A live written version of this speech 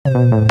I'm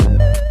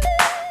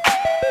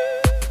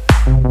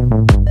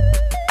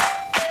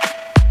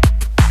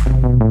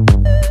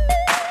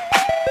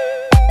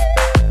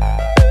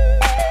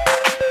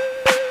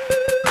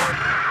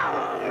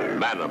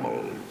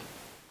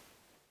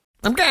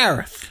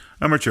Gareth.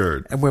 I'm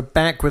Richard. And we're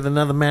back with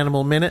another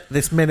Manimal Minute.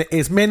 This minute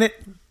is minute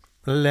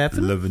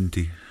 11.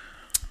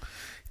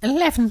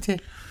 11.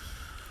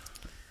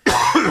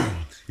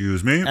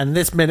 Excuse me. And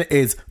this minute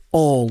is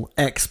all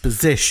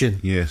exposition.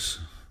 Yes.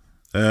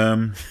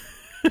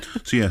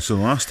 So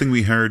the last thing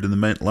we heard in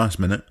the last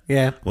minute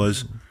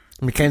was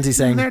Mackenzie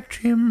saying, "That's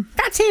him.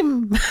 That's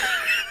him."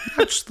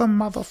 That's the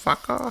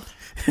motherfucker.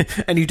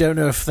 And you don't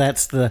know if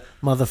that's the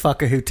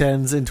motherfucker who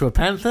turns into a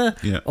panther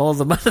or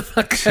the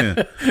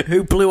motherfucker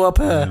who blew up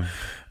her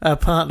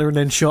partner and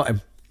then shot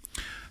him.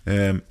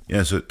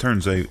 So it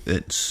turns out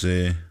it's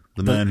the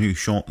man who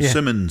shot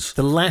Simmons.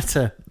 The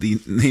latter. The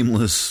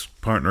nameless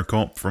partner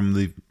cop from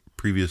the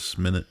previous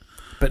minute.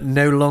 But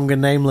no longer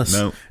nameless.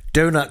 No.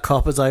 Donut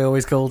Cop, as I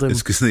always called him,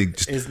 it's because they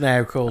just, is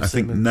now called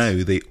Simmons. I think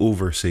now they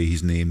oversay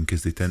his name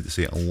because they tend to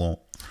say it a lot.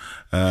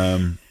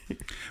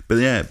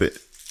 But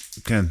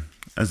Ken,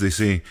 as they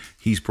say,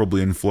 he's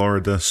probably in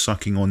Florida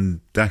sucking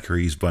on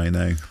daiquiris by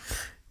now.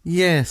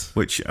 Yes.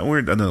 Which, I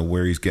don't know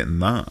where he's getting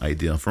that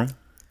idea from.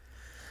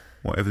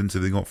 What evidence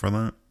have they got for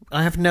that?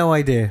 I have no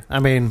idea.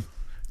 I mean...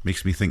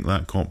 Makes me think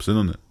that cop's in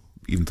on it.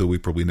 Even though we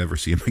probably never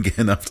see him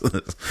again after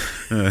this.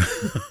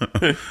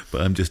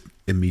 But I'm just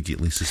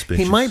immediately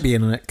suspicious. He might be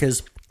in on it,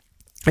 because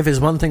if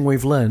there's one thing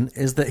we've learned,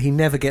 is that he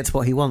never gets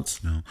what he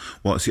wants. No.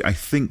 Well, see, I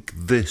think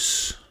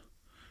this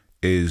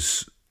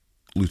is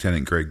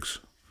Lieutenant Griggs,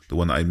 the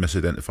one that I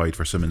misidentified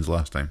for Simmons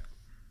last time.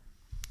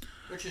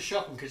 Which is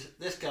shocking, because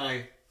this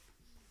guy,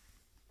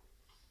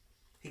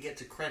 he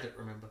gets a credit,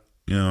 remember?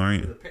 Yeah, all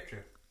right. With a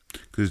picture.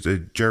 Because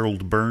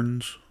Gerald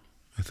Burns,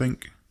 I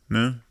think.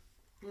 No?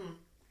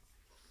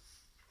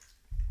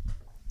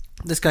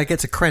 This guy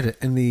gets a credit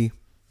in the,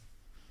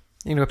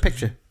 a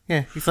picture.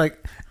 Yeah, he's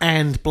like,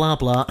 and blah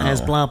blah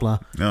as blah blah.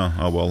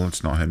 Oh, well,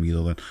 that's not him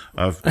either then.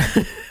 I've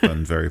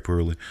done very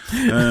poorly.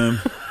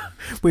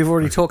 We've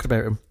already talked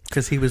about him,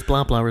 because he was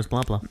blah blah as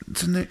blah blah.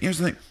 So here's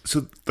the thing.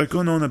 So they're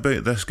going on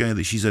about this guy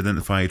that she's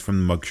identified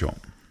from the mugshot.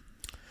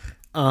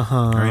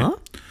 Uh-huh. Right?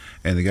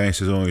 And the guy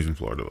says, oh, he's in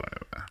Florida. Blah,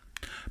 blah, blah.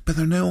 But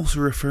they're now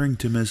also referring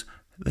to him as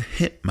the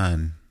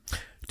hitman.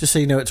 Just so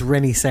you know, it's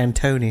Rennie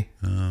Santoni.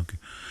 Oh, okay.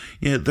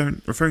 Yeah, they're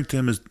referring to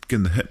him as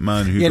again, the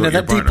hitman who got that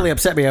your partner. deeply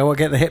upset me. I won't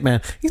get the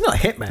hitman. He's not a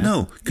hitman.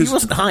 No, he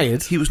wasn't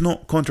hired. He was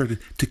not contracted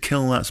to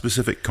kill that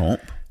specific cop.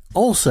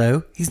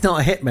 Also, he's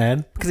not a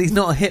hitman because he's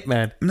not a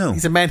hitman. No.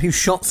 He's a man who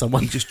shot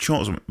someone. He just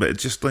shot someone. But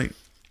it's just like,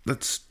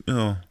 that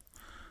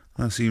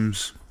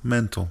seems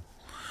mental.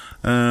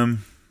 Now,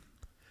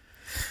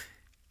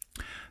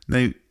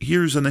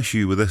 here's an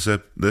issue with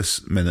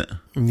this minute.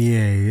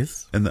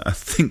 Yes. And that I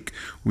think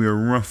we are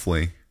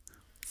roughly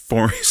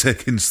 40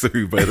 seconds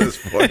through by this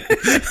point.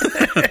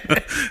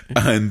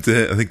 And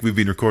I think we've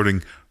been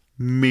recording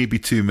maybe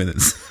 2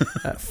 minutes.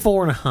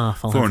 4.5.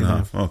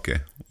 4.5. Okay.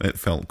 It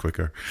felt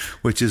quicker,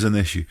 which is an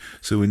issue.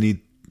 So we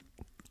need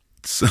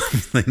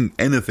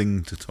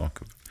anything to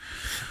talk about.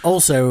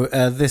 Also,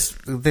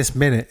 this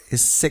minute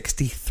is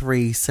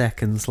 63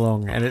 seconds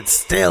long, and it's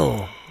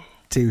still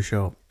too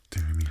short.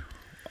 Dear me.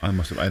 I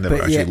never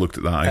actually looked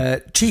at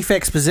that. Chief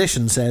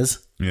Exposition says,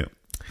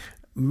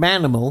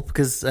 Manimal,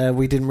 because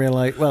we didn't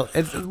realise. Well,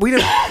 we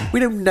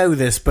don't know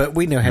this, but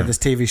we know how this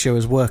TV show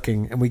is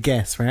working, and we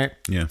guess, right?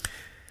 Yeah.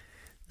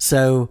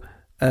 So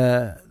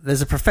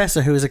there's a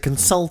professor who is a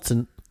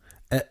consultant.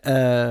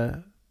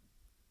 I've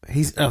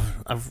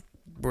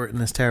written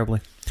this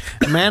terribly.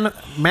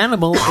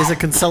 Manimal is a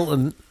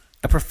consultant,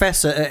 a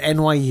professor at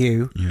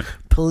NYU,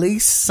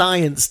 Police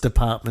Science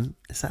Department.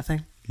 Is that a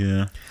thing?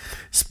 Yeah.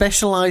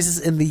 Specialises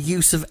in the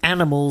use of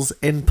animals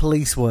in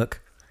police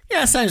work.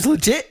 Yeah, sounds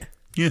legit.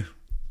 Yeah.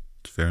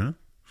 Fair enough.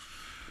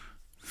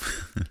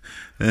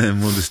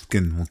 And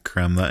we'll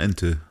cram that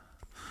into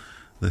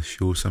the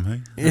show somehow.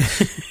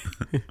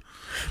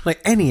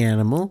 Like any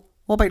animal.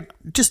 What about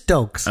just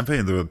dogs? I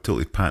think they were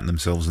totally patting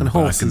themselves in and the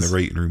horses. back in the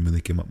writing room when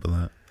they came up with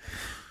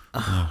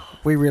that.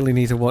 We really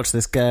need to watch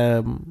this.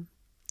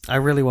 I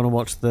really want to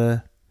watch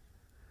the.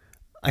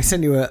 I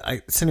sent you a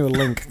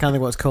link. I can't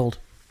think what it's called.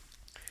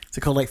 Is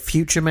it called like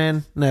Future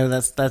Man? No,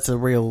 that's a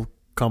real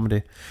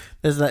comedy.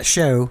 There's that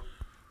show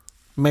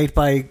made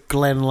by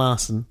Glenn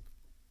Larson,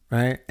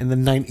 right, in the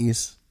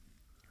 90s.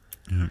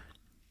 Yeah.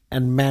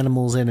 And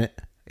Manimals in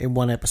it in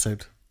one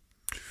episode.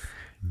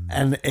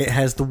 And it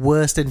has the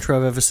worst intro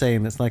I've ever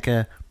seen. It's like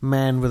a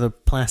man with a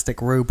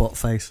plastic robot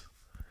face.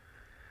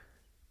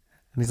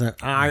 And he's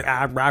like,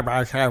 I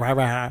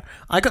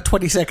got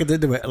 20 seconds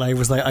into it and I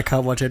was like, I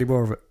can't watch any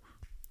more of it.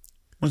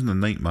 Wasn't the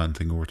Nightman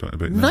thing we were talking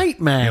about?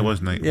 Nightman? Yeah, it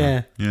was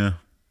Nightman. Yeah.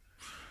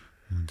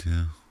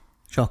 And,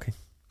 shocking.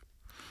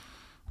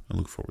 I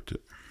look forward to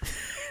it.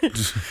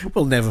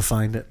 We'll never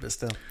find it, but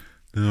still.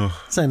 Ugh.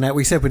 Saying that,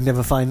 we said we'd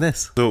never find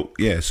this. So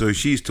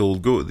she's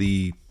told, go to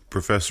the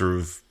professor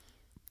of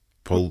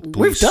police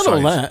We've done science.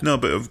 all that. No,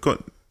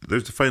 but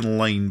there's the final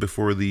line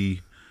before the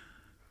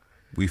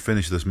we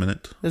finish this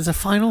minute. There's a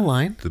final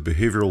line. The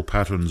behavioral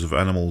patterns of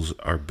animals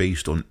are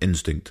based on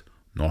instinct,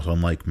 not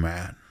unlike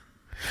man.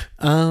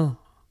 Oh.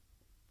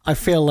 I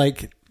feel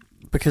like,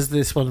 because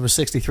this one was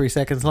 63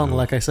 seconds long,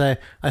 like I say,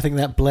 I think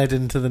that bled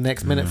into the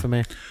next minute for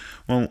me.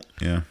 Well,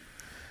 yeah.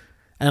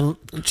 And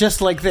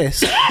just like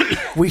this,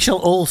 we shall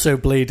also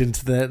bleed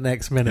into the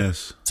next minute.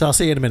 Yes. So I'll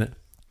see you in a minute.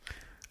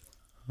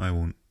 I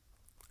won't.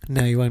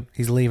 No, you won't.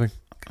 He's leaving.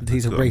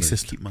 He's a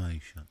racist. Keep my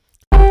eyes shut.